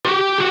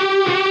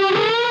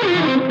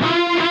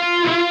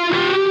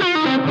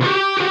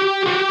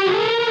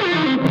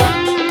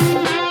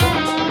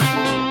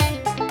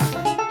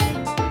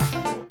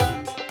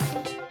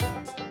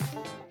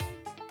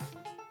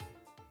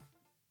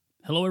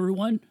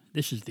everyone.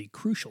 This is the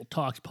Crucial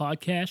Talks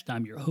podcast.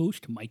 I'm your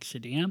host, Mike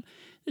Saddam.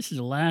 This is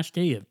the last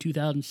day of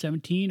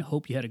 2017.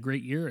 Hope you had a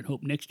great year and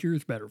hope next year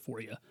is better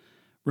for you.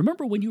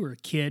 Remember when you were a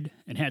kid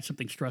and had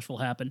something stressful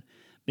happen?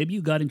 Maybe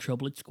you got in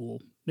trouble at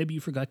school. Maybe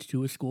you forgot to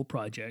do a school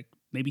project.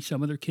 Maybe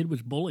some other kid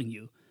was bullying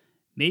you.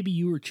 Maybe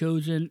you were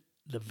chosen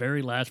the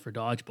very last for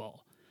dodgeball.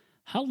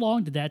 How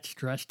long did that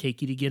stress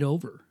take you to get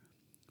over?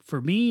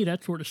 For me,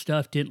 that sort of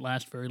stuff didn't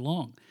last very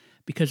long,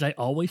 because I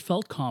always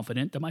felt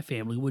confident that my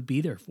family would be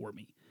there for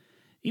me.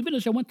 Even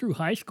as I went through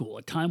high school,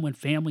 a time when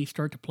families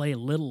start to play a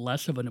little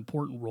less of an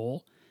important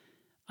role,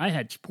 I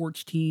had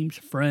sports teams,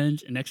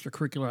 friends, and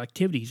extracurricular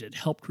activities that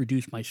helped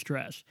reduce my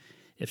stress.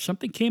 If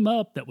something came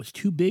up that was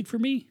too big for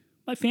me,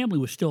 my family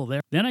was still there.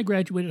 Then I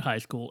graduated high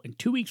school, and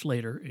 2 weeks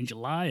later, in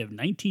July of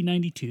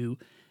 1992,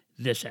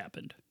 this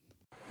happened.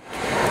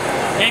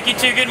 Thank you,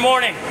 good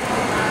morning.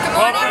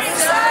 Good morning,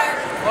 sir.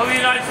 Welcome to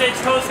the United States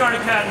Coast Guard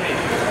Academy.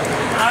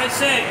 I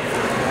say,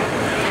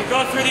 you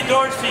go through the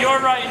doors to your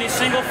right in a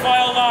single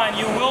file line.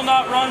 You will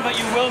not run, but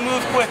you will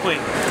move quickly.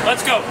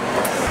 Let's go.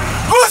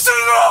 Listen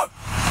up!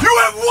 You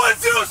have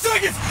 10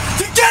 seconds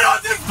to get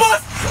off this bus,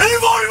 and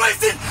you've already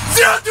wasted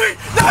 03.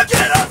 Now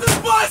get off this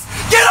bus!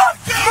 Get off!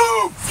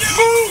 Move!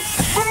 Move!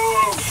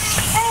 Move!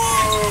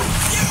 Move!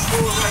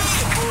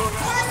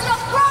 Personal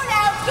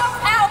pronouns go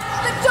out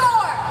the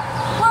door.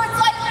 Words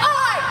like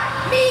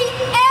I, me,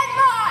 and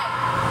mine.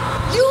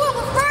 You will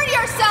refer to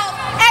yourself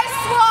as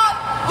Swab,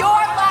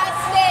 your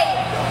last name,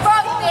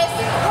 from this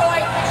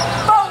point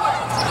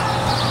forward.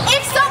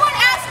 If someone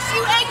asks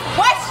you a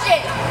question,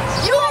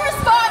 you will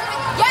respond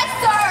with yes,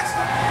 sir,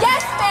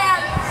 yes, ma'am,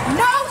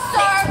 no,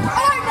 sir,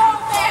 or no,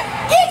 ma'am.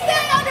 Is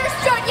that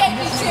understood,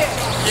 Yankee 2?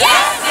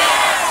 Yes,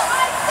 ma'am!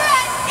 I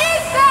said,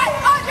 is that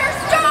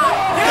understood?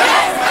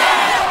 Yes,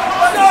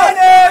 ma'am! What's my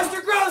name? Mr.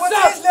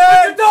 Grosso!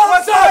 Mr.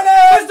 Donaldson!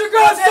 Mr.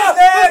 Grosso!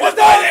 What's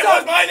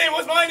my name?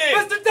 What's my name?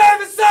 Mr.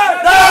 Davidson!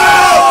 No!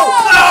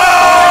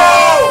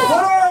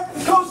 What are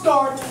the Coast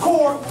Guard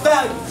core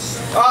values?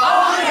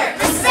 Honor,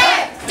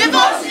 respect,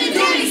 devotion to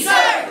duty,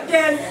 sir!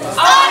 Again,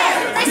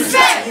 Honor,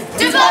 respect,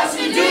 devotion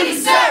to duty,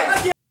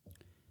 sir!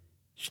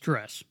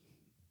 Stress.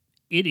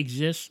 It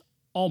exists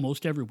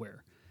almost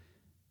everywhere.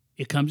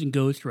 It comes and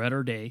goes throughout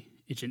our day.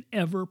 It's an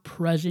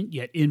ever-present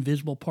yet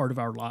invisible part of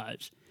our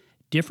lives.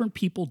 Different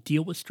people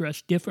deal with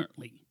stress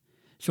differently.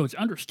 So it's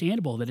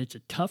understandable that it's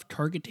a tough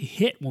target to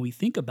hit when we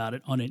think about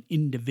it on an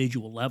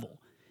individual level.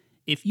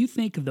 If you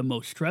think of the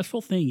most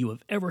stressful thing you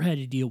have ever had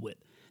to deal with,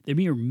 the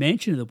mere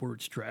mention of the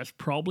word stress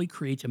probably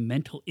creates a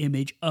mental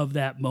image of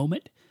that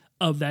moment,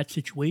 of that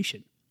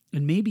situation.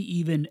 And maybe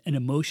even an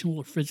emotional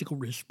or physical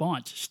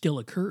response still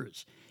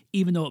occurs,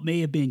 even though it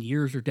may have been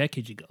years or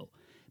decades ago.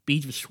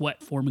 Beads of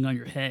sweat forming on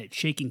your head,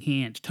 shaking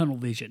hands, tunnel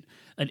vision,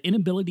 an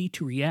inability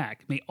to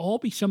react may all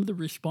be some of the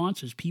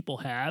responses people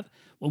have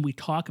when we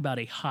talk about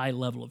a high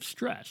level of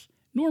stress.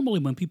 Normally,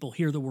 when people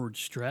hear the word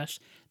stress,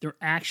 they're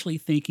actually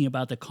thinking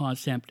about the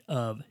concept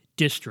of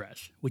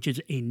distress, which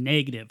is a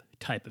negative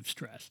type of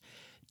stress.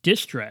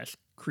 Distress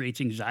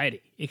creates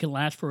anxiety. It can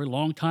last for a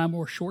long time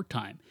or a short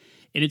time.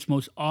 In its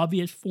most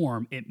obvious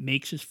form, it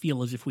makes us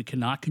feel as if we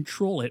cannot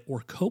control it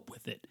or cope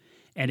with it.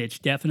 And it's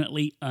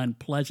definitely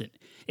unpleasant.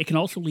 It can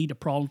also lead to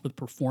problems with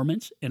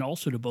performance and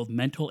also to both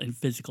mental and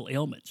physical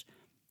ailments.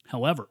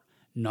 However,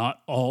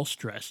 not all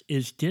stress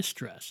is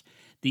distress.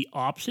 The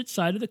opposite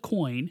side of the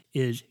coin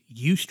is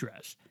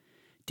eustress.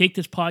 Take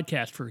this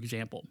podcast, for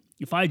example.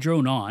 If I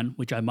drone on,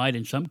 which I might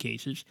in some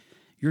cases,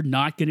 you're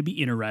not going to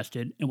be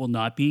interested and will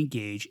not be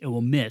engaged and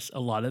will miss a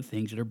lot of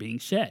things that are being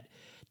said.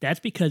 That's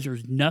because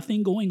there's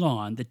nothing going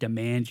on that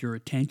demands your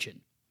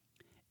attention.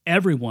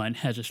 Everyone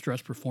has a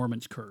stress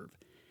performance curve.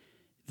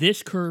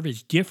 This curve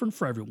is different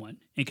for everyone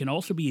and can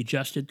also be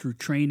adjusted through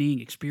training,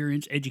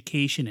 experience,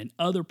 education, and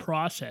other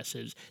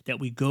processes that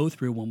we go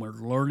through when we're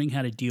learning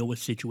how to deal with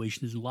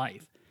situations in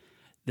life.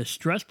 The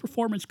stress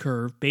performance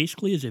curve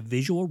basically is a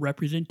visual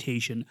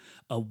representation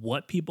of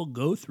what people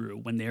go through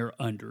when they're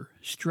under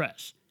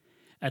stress.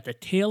 At the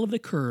tail of the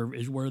curve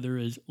is where there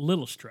is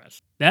little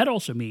stress. That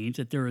also means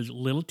that there is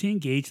little to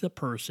engage the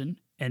person,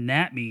 and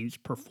that means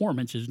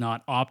performance is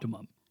not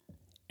optimum.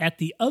 At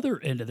the other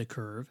end of the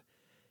curve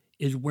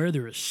is where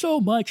there is so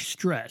much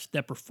stress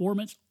that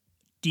performance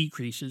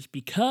decreases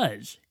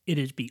because it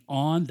is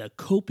beyond the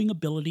coping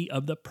ability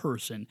of the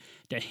person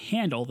to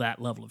handle that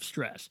level of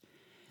stress.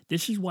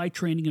 This is why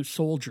training of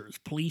soldiers,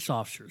 police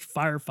officers,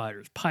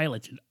 firefighters,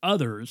 pilots, and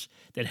others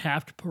that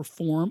have to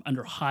perform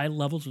under high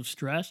levels of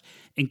stress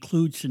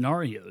include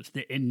scenarios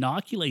that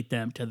inoculate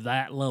them to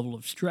that level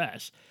of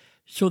stress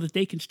so that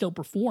they can still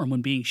perform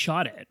when being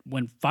shot at,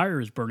 when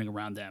fire is burning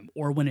around them,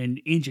 or when an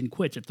engine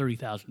quits at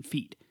 30,000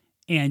 feet.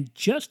 And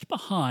just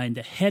behind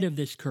the head of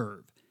this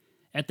curve,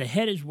 at the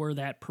head is where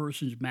that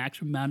person's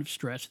maximum amount of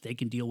stress they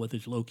can deal with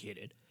is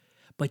located.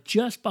 But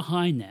just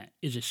behind that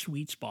is a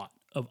sweet spot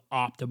of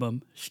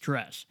optimum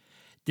stress.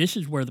 This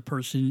is where the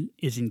person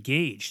is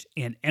engaged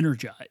and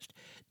energized.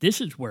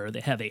 This is where they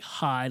have a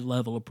high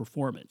level of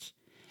performance.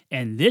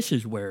 And this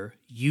is where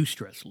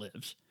eustress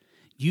lives.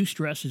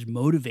 Eustress is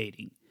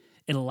motivating.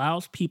 It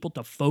allows people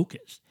to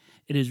focus.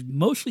 It is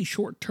mostly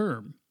short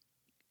term,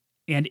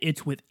 and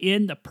it's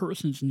within the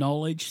person's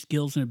knowledge,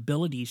 skills, and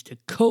abilities to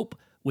cope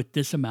with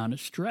this amount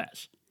of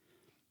stress.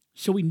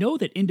 So we know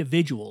that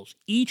individuals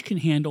each can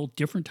handle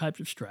different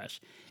types of stress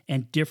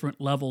and different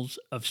levels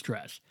of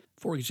stress.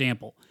 For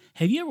example,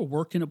 have you ever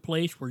worked in a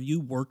place where you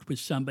worked with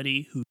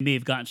somebody who may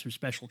have gotten some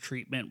special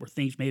treatment, where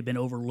things may have been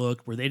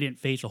overlooked, where they didn't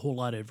face a whole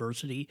lot of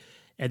adversity,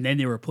 and then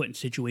they were put in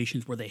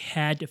situations where they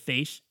had to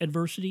face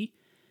adversity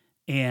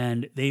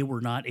and they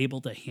were not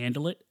able to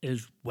handle it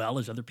as well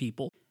as other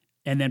people?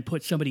 And then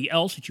put somebody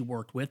else that you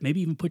worked with,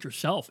 maybe even put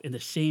yourself in the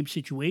same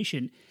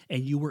situation,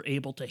 and you were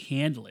able to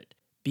handle it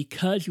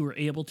because you were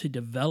able to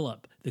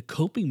develop the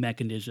coping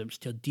mechanisms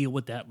to deal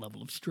with that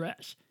level of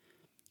stress.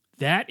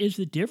 That is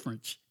the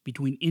difference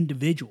between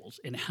individuals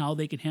and how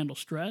they can handle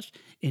stress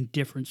in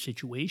different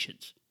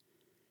situations.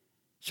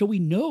 So we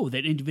know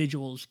that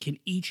individuals can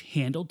each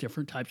handle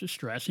different types of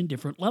stress and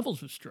different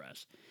levels of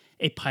stress.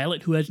 A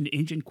pilot who has an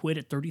engine quit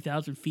at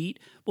 30,000 feet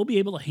will be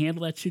able to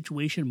handle that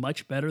situation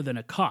much better than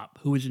a cop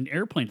who is in an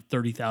airplane at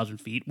 30,000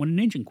 feet when an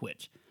engine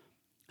quits.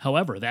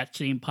 However, that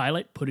same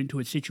pilot put into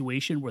a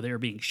situation where they are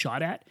being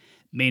shot at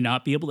may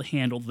not be able to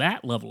handle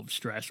that level of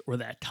stress or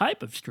that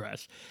type of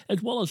stress,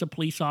 as well as a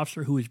police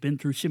officer who has been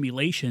through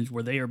simulations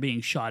where they are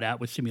being shot at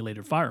with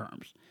simulated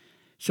firearms.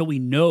 So we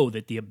know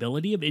that the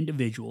ability of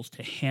individuals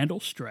to handle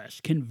stress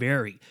can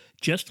vary,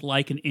 just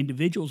like an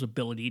individual's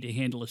ability to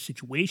handle a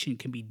situation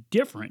can be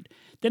different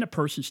than a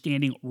person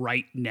standing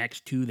right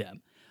next to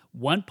them.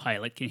 One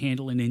pilot can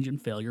handle an engine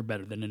failure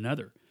better than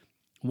another.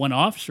 One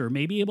officer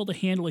may be able to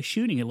handle a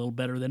shooting a little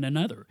better than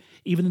another,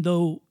 even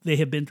though they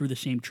have been through the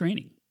same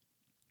training.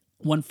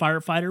 One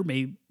firefighter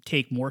may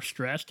take more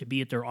stress to be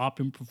at their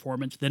optimum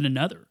performance than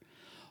another.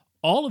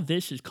 All of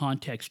this is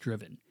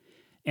context-driven,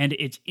 and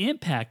it's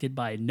impacted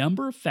by a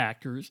number of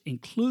factors,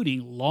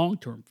 including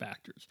long-term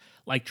factors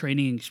like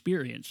training and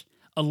experience,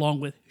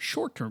 along with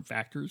short-term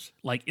factors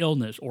like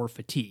illness or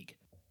fatigue.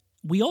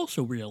 We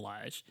also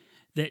realize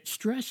that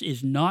stress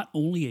is not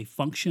only a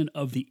function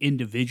of the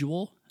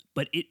individual,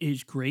 but it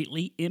is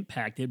greatly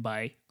impacted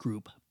by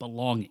group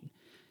belonging.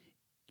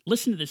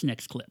 Listen to this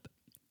next clip.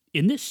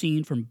 In this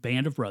scene from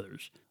Band of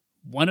Brothers,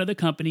 one of the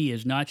company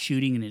is not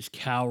shooting and is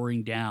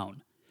cowering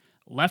down.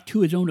 Left to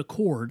his own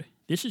accord,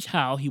 this is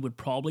how he would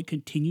probably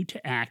continue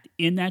to act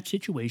in that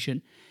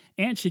situation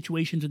and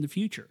situations in the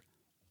future.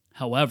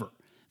 However,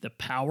 the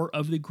power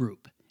of the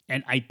group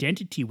and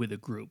identity with the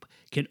group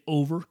can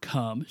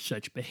overcome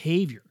such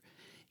behavior,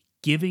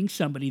 giving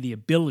somebody the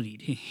ability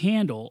to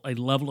handle a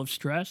level of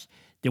stress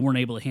they weren't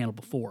able to handle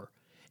before,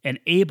 and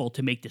able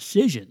to make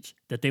decisions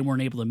that they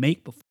weren't able to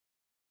make before.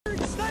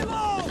 Stay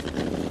low!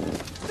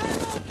 Stay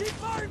low! Keep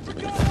firing for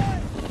God's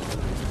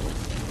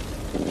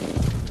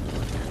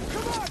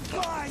Come on,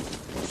 Clyde!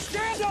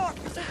 Stand up!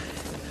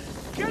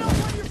 Get up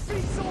on your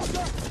feet,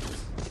 soldier!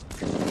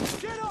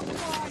 Get up,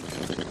 Clyde!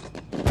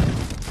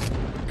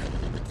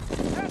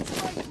 That's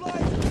right,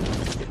 Clyde!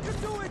 You can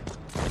do it!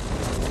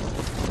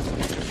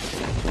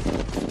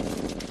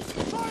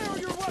 Fire on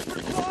your weapon,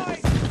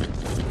 Clyde!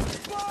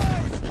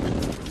 Clyde!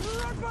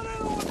 Run for the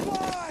other one,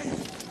 Clyde!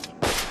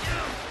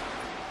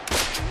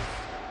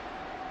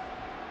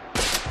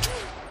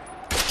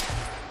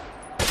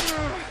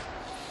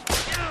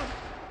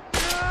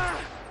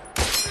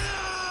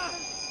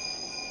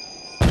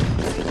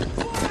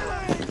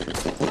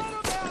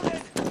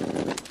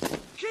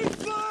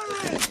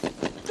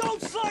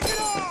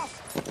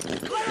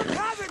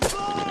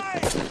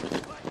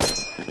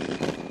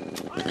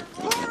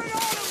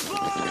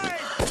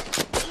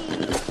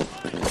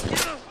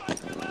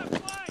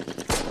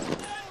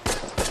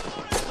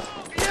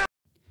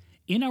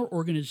 In our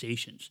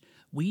organizations,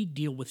 we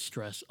deal with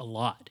stress a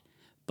lot,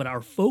 but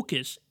our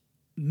focus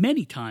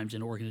many times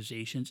in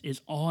organizations is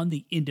on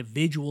the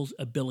individual's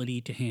ability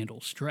to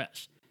handle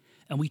stress.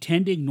 And we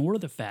tend to ignore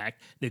the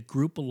fact that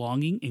group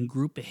belonging and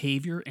group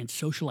behavior and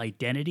social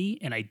identity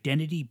and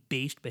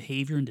identity-based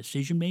behavior and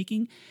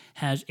decision-making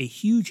has a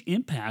huge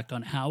impact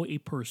on how a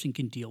person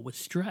can deal with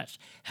stress,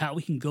 how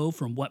we can go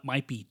from what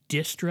might be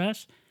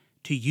distress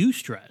to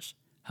eustress,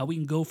 how we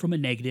can go from a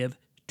negative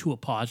to a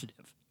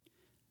positive.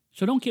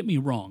 So don't get me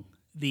wrong,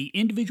 the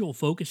individual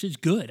focus is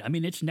good. I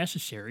mean, it's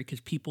necessary because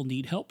people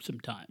need help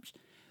sometimes,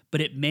 but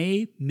it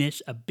may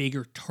miss a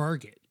bigger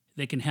target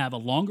that can have a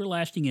longer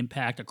lasting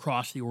impact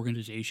across the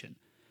organization.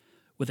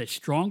 With a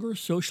stronger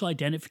social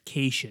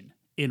identification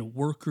in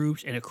work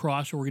groups and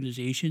across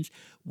organizations,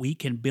 we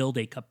can build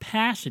a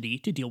capacity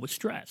to deal with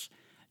stress.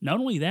 Not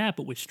only that,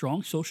 but with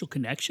strong social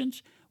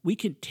connections, we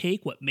can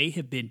take what may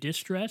have been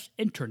distress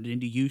and turn it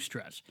into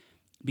eustress.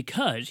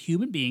 Because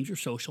human beings are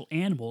social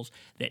animals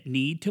that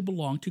need to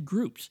belong to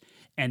groups,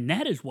 and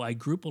that is why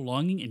group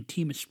belonging and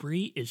team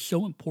esprit is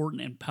so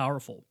important and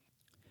powerful.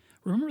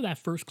 Remember that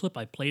first clip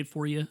I played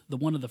for you, the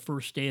one of the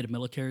first day at a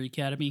military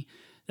academy?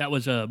 That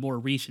was a more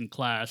recent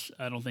class.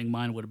 I don't think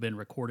mine would have been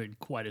recorded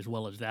quite as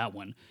well as that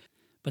one.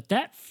 But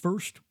that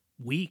first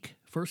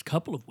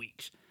couple of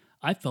weeks,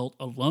 I felt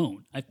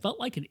alone. I felt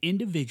like an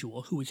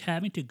individual who was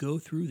having to go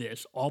through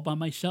this all by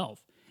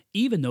myself.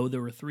 even though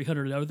there were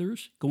 300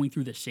 others going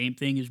through the same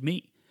thing as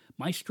me.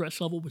 My stress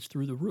level was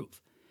through the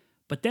roof.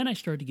 But then I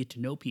started to get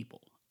to know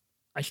people.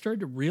 I started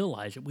to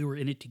realize that we were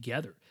in it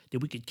together, that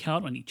we could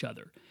count on each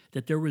other,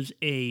 that there was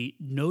a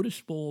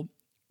noticeable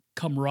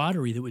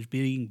camaraderie that was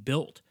being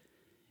built.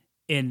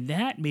 And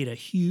that made a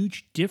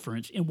huge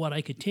difference in what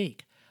I could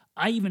take.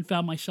 I even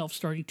found myself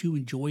starting to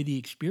enjoy the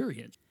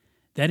experience.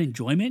 That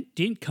enjoyment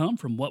didn't come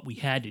from what we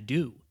had to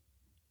do.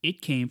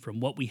 It came from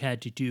what we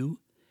had to do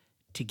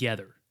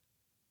together.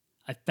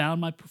 I found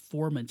my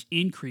performance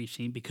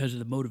increasing because of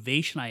the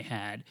motivation I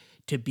had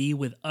to be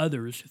with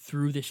others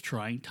through this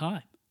trying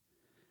time.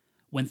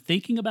 When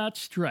thinking about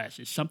stress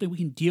as something we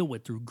can deal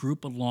with through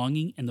group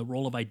belonging and the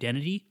role of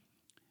identity,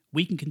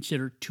 we can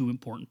consider two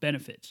important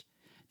benefits.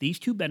 These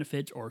two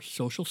benefits are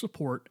social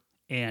support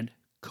and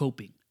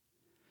coping.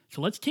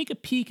 So let's take a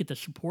peek at the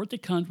support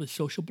that comes with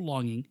social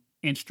belonging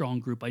and strong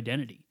group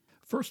identity.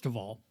 First of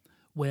all,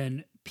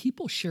 when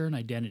people share an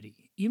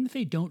identity, even if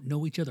they don't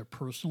know each other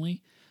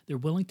personally, they're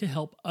willing to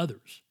help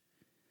others.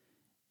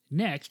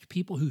 Next,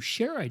 people who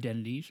share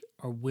identities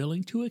are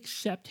willing to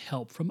accept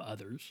help from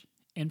others.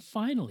 And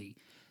finally,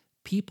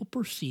 people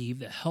perceive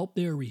the help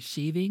they are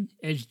receiving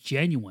as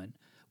genuine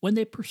when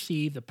they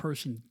perceive the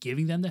person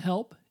giving them the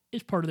help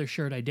is part of their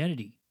shared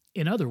identity.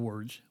 In other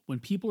words, when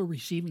people are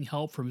receiving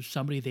help from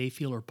somebody they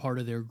feel are part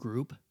of their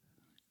group,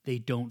 they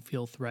don't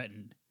feel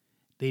threatened.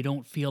 They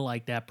don't feel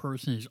like that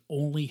person is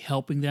only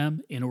helping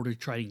them in order to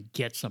try to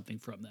get something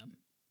from them.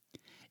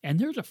 And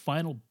there's a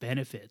final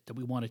benefit that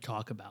we want to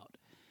talk about.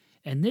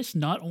 And this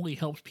not only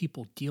helps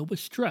people deal with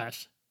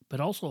stress, but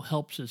also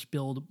helps us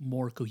build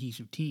more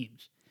cohesive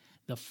teams.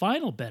 The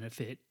final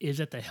benefit is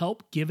that the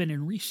help given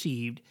and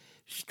received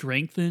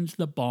strengthens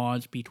the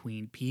bonds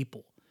between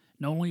people.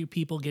 Not only are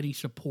people getting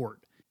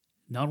support,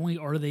 not only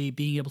are they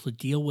being able to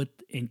deal with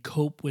and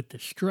cope with the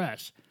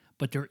stress,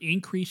 but they're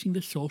increasing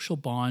the social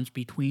bonds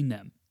between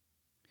them.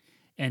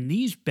 And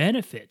these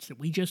benefits that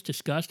we just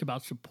discussed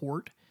about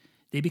support,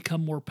 they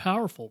become more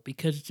powerful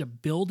because it's a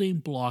building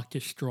block to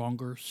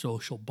stronger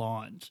social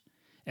bonds.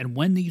 And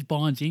when these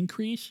bonds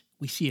increase,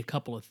 we see a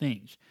couple of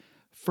things.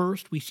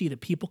 First, we see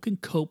that people can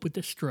cope with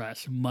the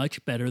stress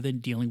much better than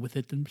dealing with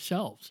it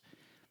themselves.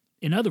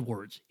 In other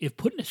words, if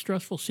put in a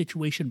stressful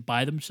situation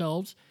by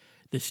themselves,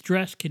 the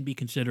stress can be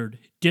considered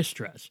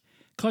distress,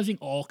 causing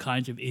all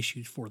kinds of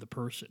issues for the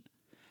person.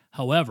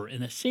 However,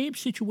 in the same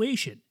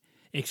situation,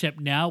 except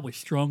now with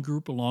strong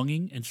group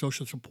belonging and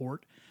social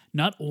support,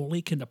 not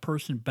only can the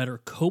person better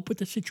cope with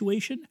the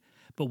situation,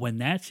 but when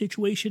that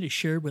situation is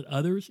shared with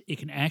others, it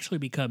can actually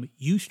become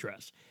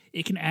eustress.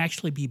 It can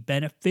actually be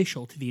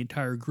beneficial to the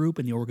entire group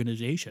and the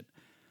organization.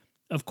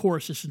 Of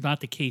course, this is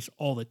not the case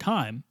all the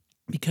time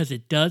because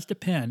it does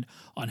depend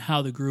on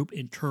how the group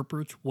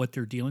interprets what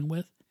they're dealing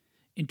with.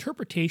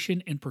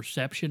 Interpretation and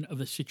perception of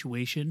the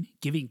situation,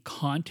 giving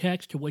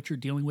context to what you're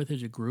dealing with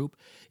as a group,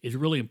 is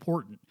really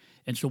important.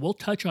 And so we'll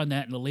touch on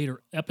that in a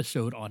later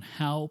episode on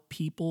how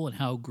people and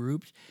how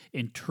groups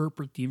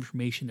interpret the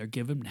information they're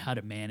given and how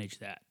to manage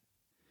that.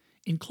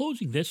 In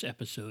closing this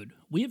episode,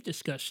 we have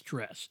discussed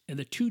stress and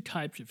the two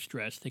types of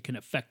stress that can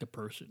affect a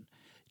person.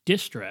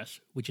 Distress,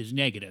 which is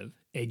negative,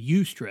 and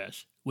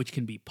eustress, which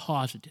can be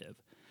positive.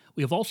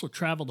 We have also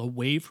traveled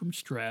away from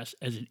stress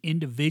as an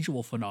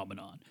individual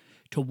phenomenon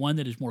to one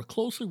that is more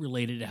closely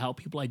related to how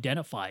people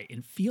identify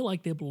and feel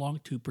like they belong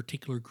to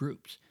particular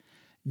groups.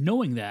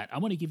 Knowing that, I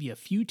want to give you a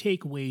few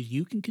takeaways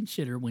you can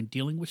consider when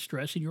dealing with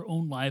stress in your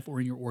own life or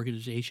in your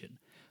organization.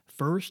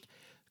 First,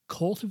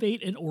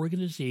 cultivate an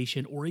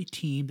organization or a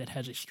team that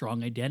has a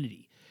strong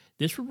identity.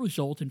 This will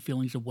result in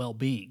feelings of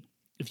well-being.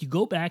 If you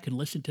go back and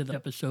listen to the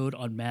episode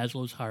on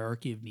Maslow's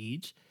hierarchy of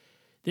needs,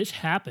 this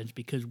happens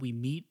because we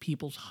meet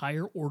people's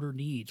higher order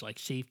needs like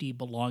safety,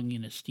 belonging,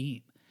 and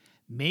esteem.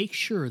 Make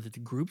sure that the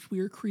groups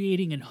we are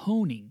creating and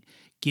honing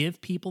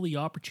give people the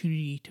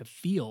opportunity to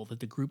feel that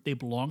the group they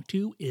belong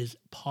to is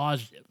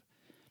positive.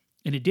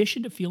 In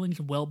addition to feelings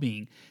of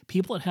well-being,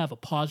 people that have a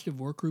positive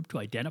work group to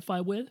identify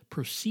with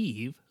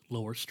perceive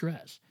lower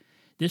stress.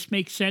 This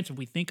makes sense if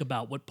we think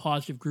about what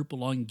positive group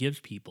belonging gives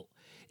people.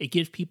 It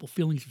gives people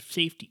feelings of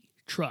safety,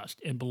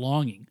 trust, and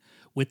belonging.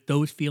 With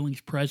those feelings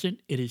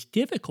present, it is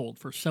difficult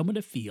for someone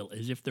to feel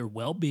as if their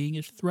well-being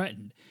is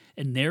threatened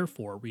and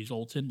therefore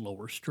results in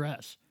lower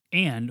stress.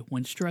 And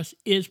when stress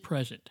is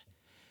present,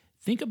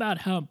 think about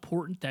how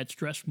important that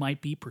stress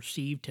might be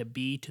perceived to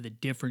be to the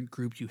different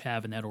groups you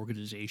have in that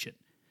organization.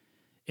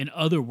 In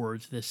other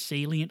words, the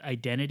salient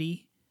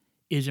identity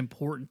is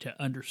important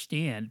to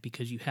understand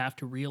because you have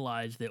to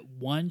realize that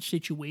one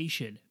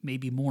situation may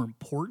be more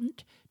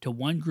important to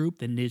one group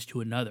than it is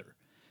to another.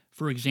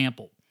 For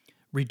example,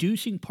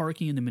 reducing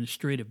parking in the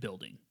administrative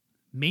building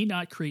may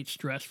not create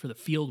stress for the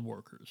field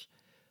workers,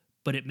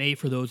 but it may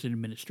for those in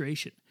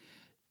administration.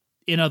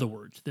 In other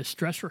words, the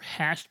stressor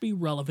has to be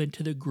relevant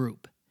to the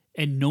group,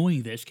 and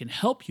knowing this can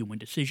help you when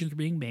decisions are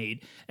being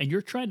made and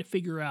you're trying to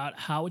figure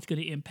out how it's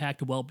going to impact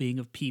the well-being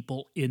of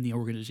people in the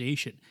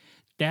organization.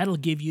 That'll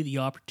give you the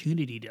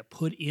opportunity to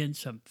put in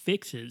some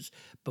fixes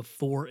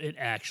before it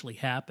actually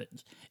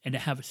happens and to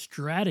have a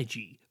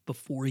strategy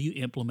before you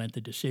implement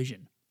the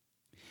decision.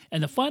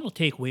 And the final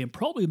takeaway, and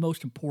probably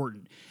most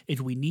important,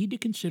 is we need to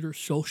consider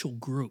social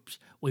groups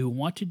when we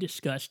want to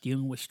discuss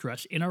dealing with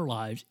stress in our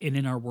lives and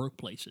in our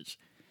workplaces.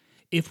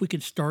 If we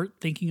can start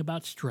thinking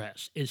about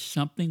stress as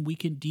something we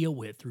can deal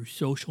with through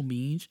social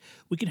means,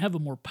 we can have a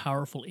more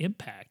powerful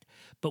impact.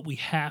 But we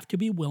have to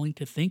be willing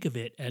to think of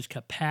it as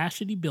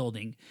capacity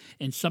building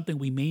and something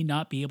we may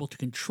not be able to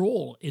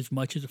control as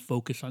much as a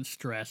focus on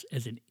stress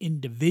as an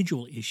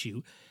individual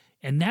issue.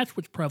 And that's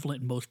what's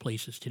prevalent in most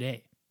places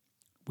today.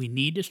 We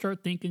need to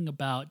start thinking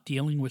about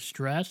dealing with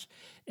stress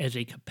as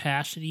a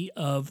capacity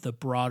of the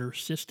broader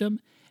system,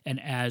 and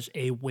as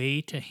a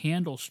way to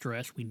handle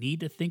stress, we need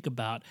to think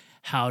about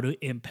how to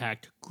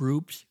impact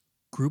groups,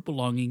 group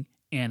belonging,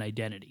 and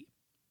identity.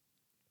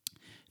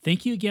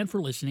 Thank you again for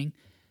listening.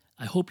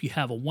 I hope you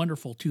have a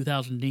wonderful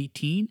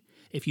 2018.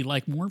 If you'd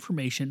like more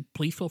information,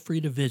 please feel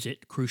free to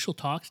visit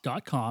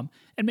crucialtalks.com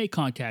and make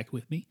contact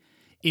with me.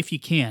 If you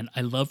can,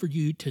 I'd love for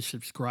you to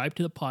subscribe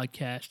to the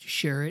podcast,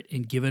 share it,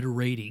 and give it a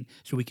rating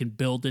so we can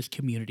build this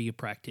community of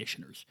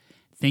practitioners.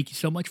 Thank you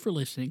so much for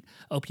listening.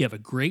 I hope you have a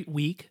great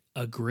week,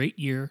 a great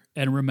year,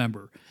 and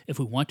remember, if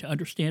we want to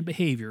understand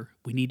behavior,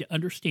 we need to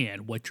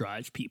understand what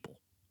drives people.